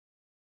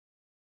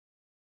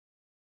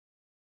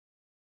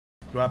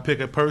Do I pick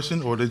a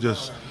person, or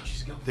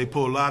they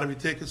pull lottery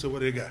tickets, or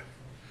what they got?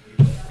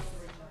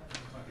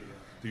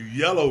 Do you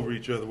yell over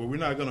each other? Well, we're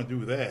not going to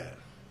do that.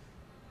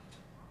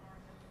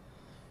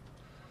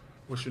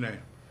 What's your name?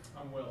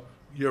 I'm Will.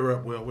 You're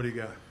up, Will. What do you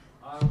got?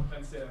 I'm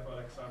Penn State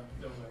Athletics. I'm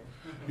filming.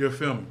 You're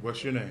filming.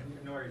 What's your name?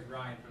 Norries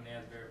Ryan from the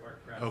Asbury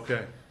Park Press.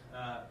 Okay.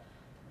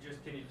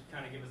 Just can you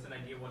kind of give us an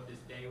idea what this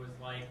day was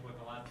like, what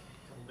the last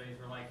couple days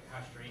were like,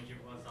 how strange it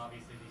was,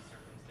 obviously, these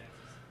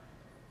circumstances?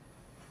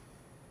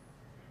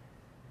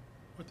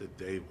 What the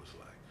day was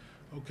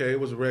like? Okay, it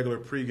was a regular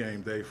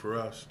pregame day for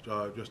us.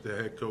 Just the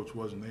head coach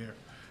wasn't there.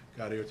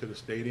 Got here to the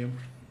stadium,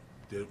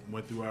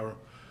 went through our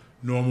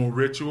normal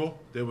ritual.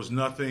 There was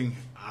nothing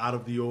out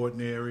of the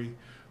ordinary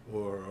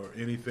or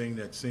anything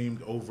that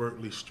seemed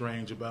overtly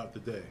strange about the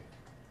day.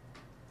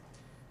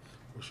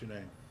 What's your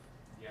name?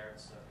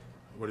 Garrett's.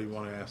 What do you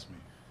want to ask me?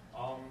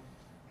 I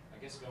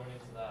guess going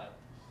into that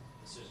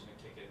decision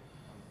to kick it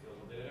on the field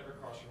goal, did it ever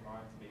cross your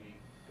mind to maybe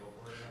go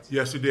for it?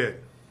 Yes, it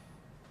did.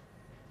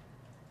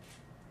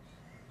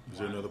 Is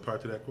there another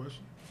part to that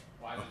question?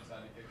 Why did you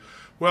decide to kick it?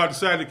 Well, I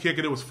decided to kick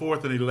it. It was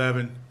 4th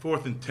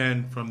and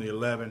 10 from the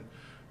 11.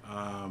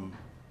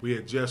 We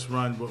had just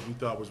run what we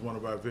thought was one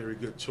of our very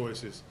good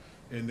choices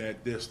in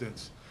that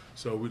distance,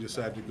 so we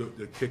decided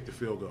to kick the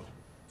field goal.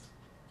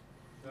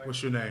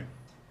 What's your name?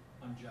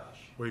 I'm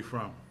Josh. Where you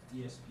from?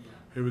 ESPN.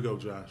 Here we go,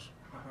 Josh.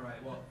 All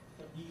right. Well,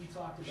 you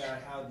talked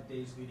about how the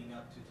days leading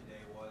up to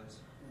today was.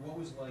 What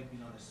was like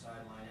being on the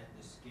sideline at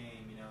this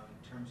game? You know, in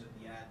terms of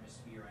the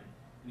atmosphere and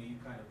you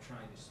kind of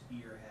trying to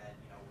spearhead,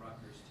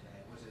 Rutgers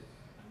today. Was it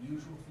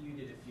unusual for you?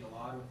 Did it feel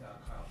odd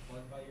without Kyle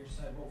Flood by your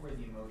side? What were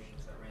the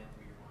emotions that ran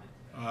through your mind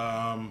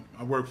today?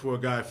 I worked for a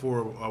guy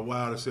for a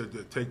while that said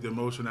to take the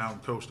emotion out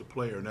and coach the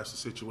player, and that's the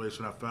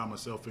situation I found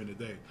myself in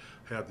today.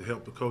 I had to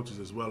help the coaches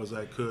as well as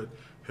I could,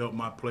 help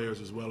my players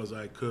as well as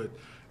I could.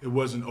 It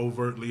wasn't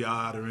overtly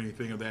odd or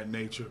anything of that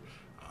nature.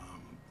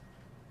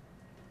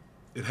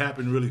 It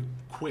happened really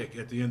quick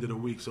at the end of the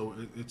week, so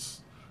it's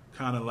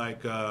kind of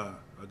like a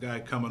guy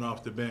coming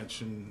off the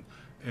bench and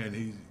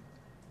he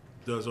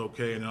does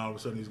okay, and then all of a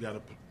sudden he's got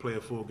to play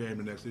a full game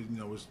the next day.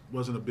 It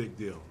wasn't a big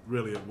deal.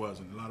 Really, it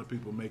wasn't. A lot of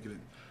people making it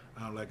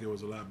out like it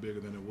was a lot bigger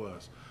than it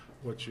was.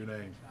 What's your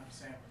name? I'm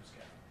Sam from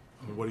Scout.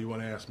 What do you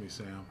want to ask me,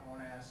 Sam? I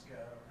want to ask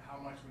how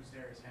much was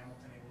Darius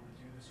Hamilton able to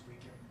do this week,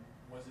 and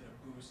was it a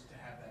boost to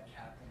have that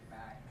captain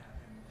back and have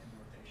him in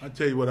rotation? I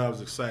tell you what, I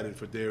was excited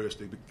for Darius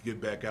to get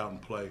back out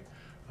and play.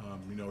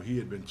 He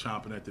had been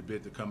chomping at the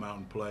bit to come out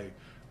and play.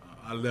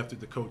 I left it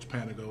to Coach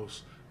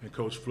Panagos and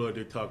Coach Flood.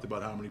 They talked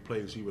about how many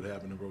plays he would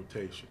have in the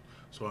rotation.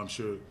 So I'm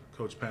sure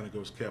Coach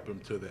Panagos kept him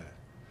to that.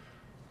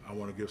 I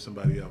want to give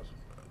somebody else.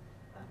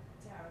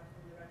 Tara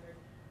from the record.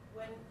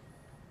 When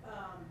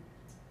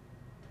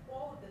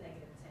all of the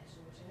negative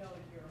attention, which I know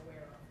you're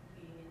aware of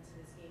leading into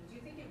this game, do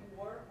you think it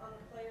wore on the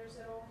players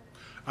at all?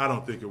 I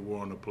don't think it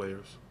wore on the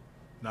players.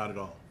 Not at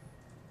all.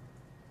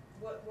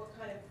 What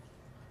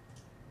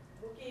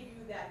gave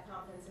you that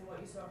confidence in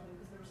what you saw from them?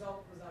 Because the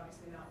result was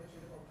obviously not what you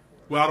had hoped for.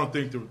 Well, I don't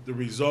think the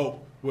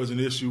result was an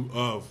issue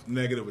of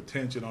negative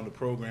attention on the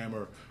program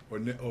or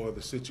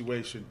the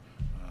situation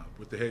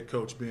with the head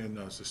coach being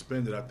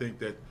suspended. I think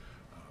that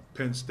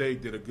Penn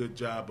State did a good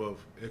job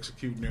of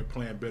executing their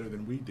plan better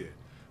than we did.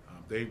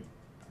 They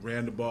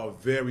ran the ball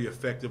very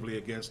effectively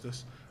against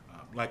us.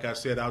 Like I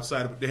said,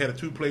 outside of it, they had a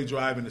 2-play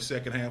drive in the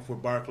second half where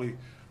Barkley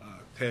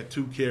had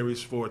 2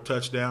 carries for a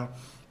touchdown.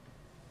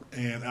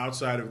 And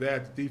outside of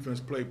that, the defense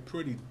played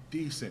pretty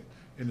decent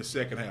in the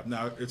second half.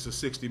 Now, it's a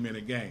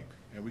 60-minute game,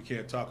 and we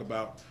can't talk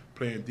about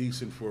playing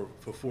decent for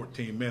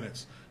 14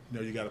 minutes.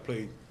 You got to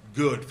play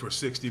good for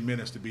 60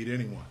 minutes to beat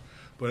anyone.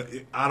 But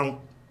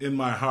in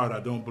my heart, I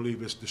don't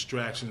believe it's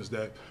distractions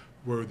that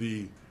were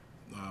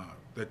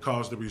that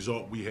caused the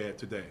result we had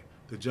today.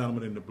 The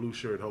gentleman in the blue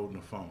shirt holding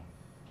the phone.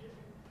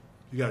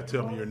 You got to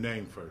tell me your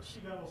name first.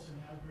 Steve Edelson,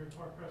 Asbury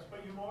Park Press.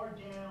 But you are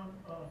down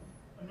a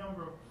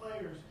number of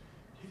players.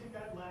 Do you think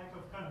that lack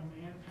of kind of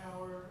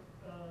manpower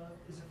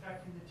is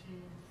affecting the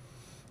team?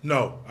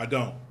 No, I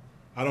don't.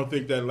 I don't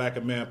think that lack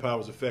of manpower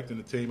is affecting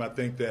the team. I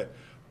think that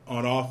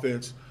on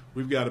offense,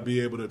 we've got to be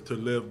able to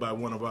live by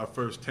one of our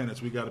first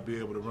tenets. We've got to be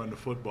able to run the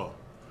football.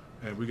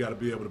 And we've got to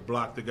be able to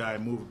block the guy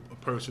and move a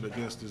person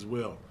against his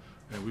will.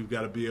 And we've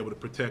got to be able to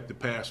protect the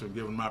passer and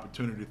give him an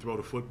opportunity to throw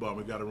the football.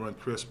 We've got to run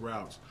crisp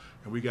routes.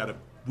 And we got to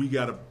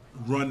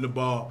run the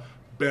ball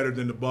better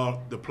than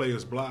the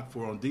players block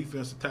for. On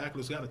defense, the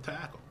tackler's got to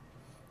tackle.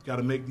 You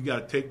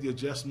got to take the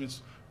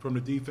adjustments from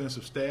the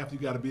defensive staff. You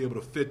got to be able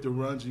to fit the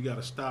runs. You got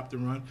to stop the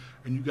run,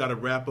 and you got to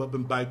wrap up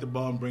and bite the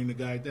ball and bring the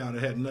guy down.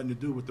 It had nothing to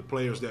do with the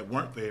players that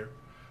weren't there.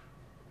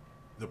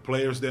 The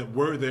players that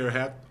were there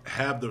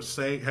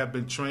have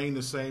been trained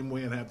the same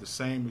way and have the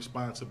same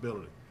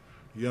responsibility.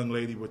 The young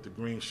lady with the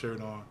green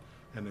shirt on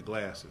and the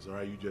glasses. All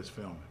right, you just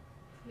filming.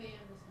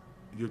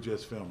 You're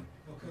just filming.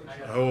 Well,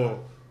 Coach, Oh,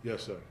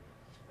 yes, sir.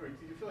 Did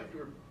you feel like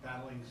you were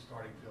battling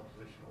starting field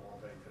position all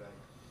day today?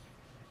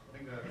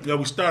 Yeah,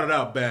 we started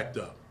out backed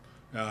up.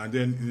 And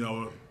then, you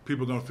know,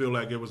 people are going to feel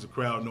like it was the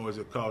crowd noise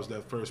that caused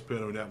that first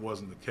penalty. That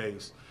wasn't the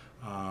case.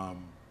 I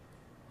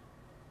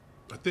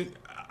think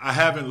I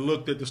haven't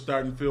looked at the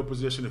starting field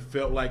position. It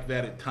felt like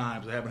that at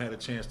times. I haven't had a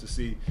chance to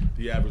see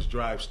the average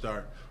drive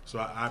start. So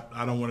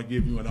I don't want to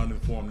give you an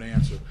uninformed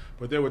answer.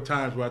 But there were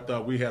times where I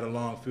thought we had a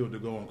long field to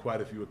go on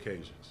quite a few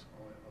occasions.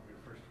 Of your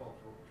first 12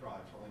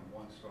 drives, only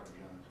one started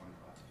beyond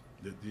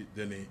the 25.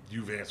 Then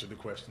you've answered the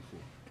question for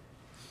me.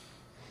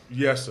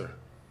 Yes, sir.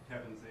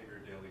 Kevin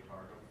Zager, Daily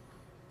Targum.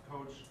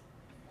 Coach,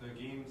 the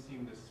game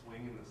seemed to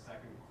swing in the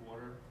second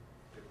quarter.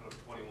 They put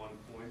up 21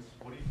 points.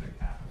 What do you think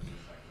happened in the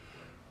second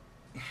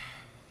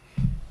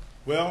quarter?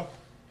 Well,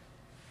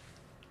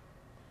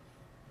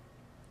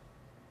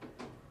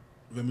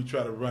 let me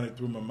try to run it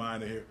through my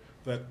mind here.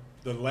 That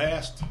the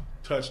last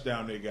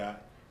touchdown they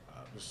got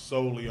was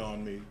solely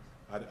on me.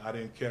 I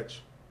didn't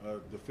catch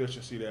the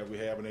deficiency that we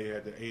have, and they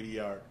had the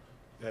 80-yard,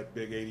 that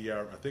big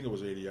 80-yard, I think it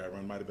was 80-yard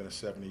run, might have been a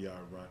 70-yard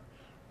run.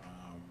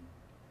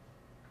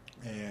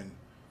 And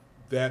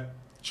that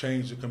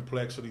changed the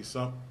complexity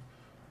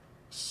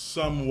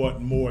somewhat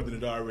more than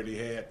it already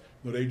had.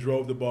 You know, they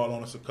drove the ball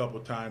on us a couple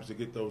of times to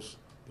get those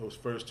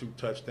first two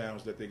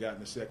touchdowns that they got in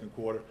the second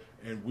quarter,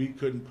 and we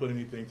couldn't put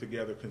anything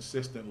together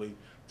consistently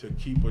to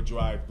keep a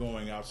drive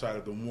going outside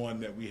of the one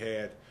that we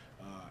had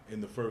in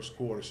the first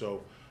quarter.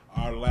 So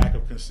our lack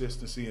of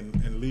consistency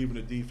and leaving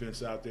the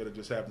defense out there to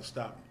just have to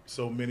stop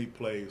so many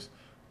plays,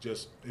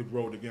 it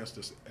rode against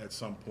us at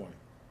some point.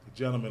 The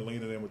gentleman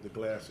leaning in with the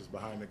glasses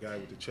behind the guy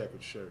with the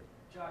checkered shirt.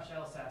 Josh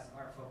Elsas,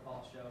 our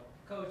football show.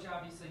 Coach,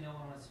 obviously no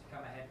one wants to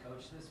become a head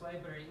coach this way,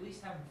 but are you at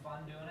least having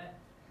fun doing it?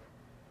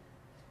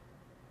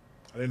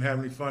 I didn't have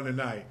any fun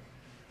tonight.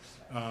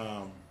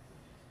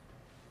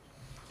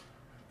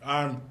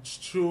 I'm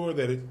sure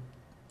that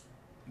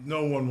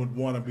no one would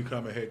want to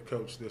become a head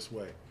coach this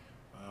way.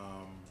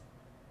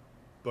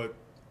 But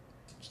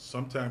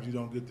sometimes you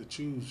don't get to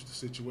choose the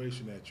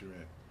situation that you're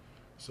in.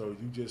 So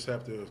you just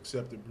have to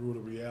accept the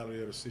brutal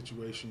reality of the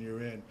situation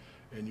you're in,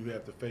 and you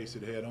have to face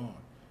it head on.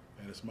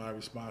 And it's my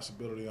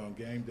responsibility on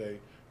game day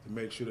to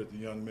make sure that the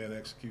young men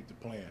execute the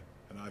plan.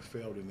 And I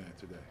failed in that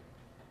today.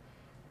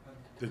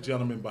 The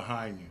gentleman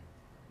behind you.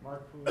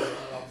 Mark Poole,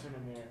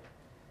 alternate mayor.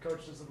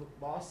 Coach, does the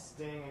loss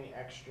sting any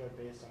extra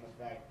based on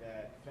the fact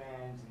that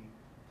fans and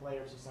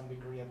players to some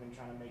degree have been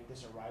trying to make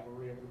this a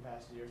rivalry over the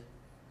past year?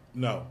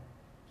 No.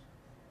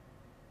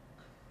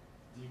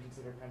 Do you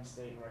consider Penn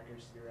State and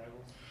Rutgers to be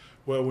rivals?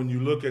 Well, when you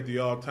look at the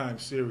all-time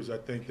series, I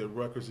think that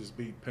Rutgers has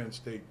beat Penn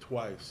State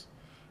twice,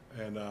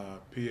 and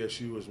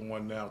PSU has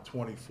won now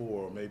 24,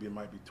 or maybe it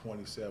might be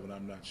 27,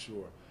 I'm not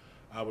sure.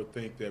 I would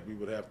think that we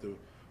would have to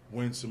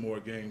win some more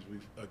games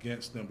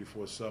against them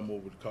before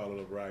someone would call it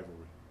a rivalry.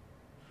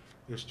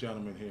 This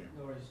gentleman here.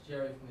 Norris,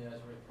 Jerry from the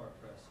Asbury Park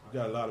Press. We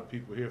got a lot of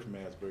people here from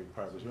Asbury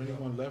Park. Is there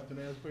anyone left in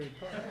Asbury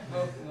Park?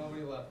 No,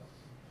 nobody left.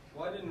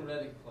 Why didn't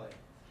Reddick play?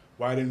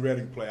 Why didn't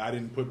Redding play? I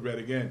didn't put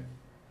Reddick in.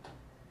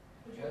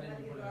 Would you have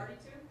had the authority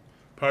to?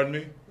 Pardon me?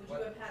 Would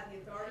you have had the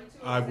authority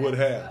to? I would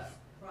have.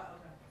 Right,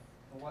 okay.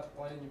 Well,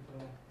 why didn't you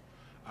put him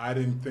in? I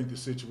didn't think the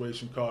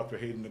situation called for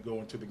Hayden to go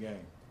into the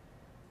game.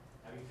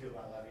 How do you feel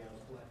about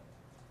Le'Veon's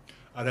play?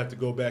 I'd have to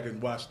go back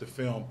and watch the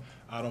film.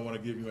 I don't want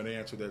to give you an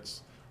answer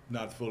that's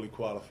not fully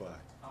qualified.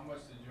 How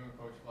much did you and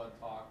Coach Flood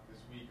talk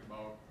this week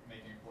about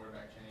making a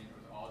quarterback change?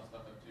 Was all just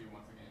left up to you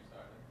once the game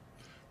started?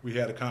 We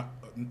had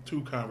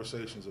two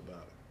conversations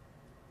about it.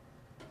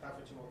 Time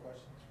for two more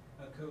questions.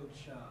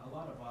 Coach, a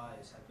lot of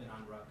eyes have been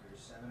on Rutgers.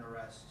 7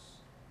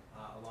 arrests,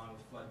 along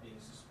with Flood being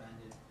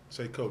suspended.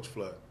 Say Coach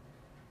Flood.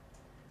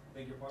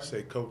 Beg your pardon?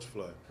 Say Coach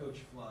Flood. Coach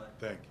Flood.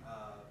 Thank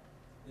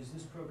you. Is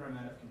this program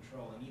out of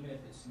control? And even if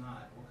it's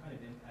not, what kind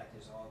of impact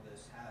has all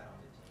this had on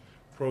the team?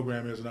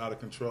 Program isn't out of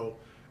control,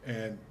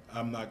 and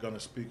I'm not going to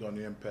speak on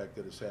the impact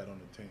that it's had on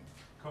the team.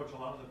 Coach, a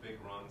lot of the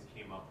big runs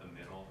came up the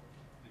middle.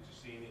 Did you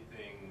see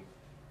anything,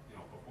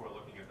 before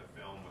looking at the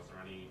film? Was there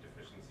any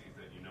deficiencies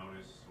that you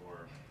noticed,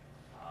 or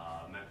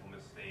mental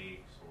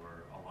mistakes,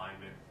 or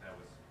alignment that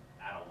was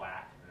out of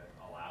whack that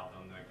allowed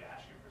them to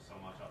gash you for so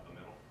much up the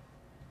middle?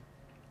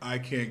 I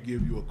can't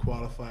give you a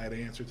qualified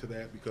answer to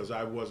that because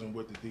I wasn't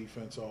with the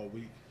defense all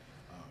week.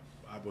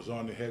 I was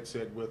on the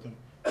headset with them.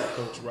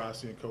 Coach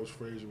Rossi and Coach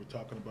Frazier were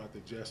talking about the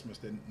adjustments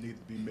that needed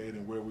to be made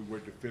and where we were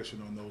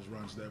deficient on those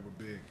runs that were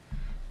big.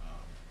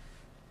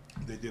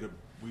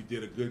 We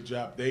did a good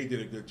job. They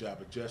did a good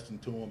job adjusting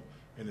to them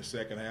in the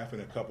second half,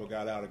 and a couple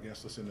got out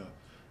against us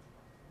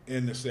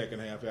in the second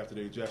half after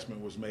the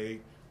adjustment was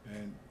made,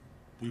 and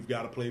we've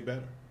got to play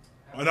better.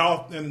 In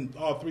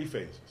all three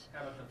phases.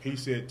 He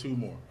said 2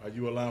 more. Are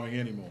you allowing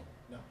any more?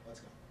 No, let's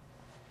go.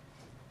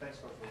 Thanks,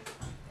 Coach.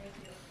 Thank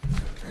you.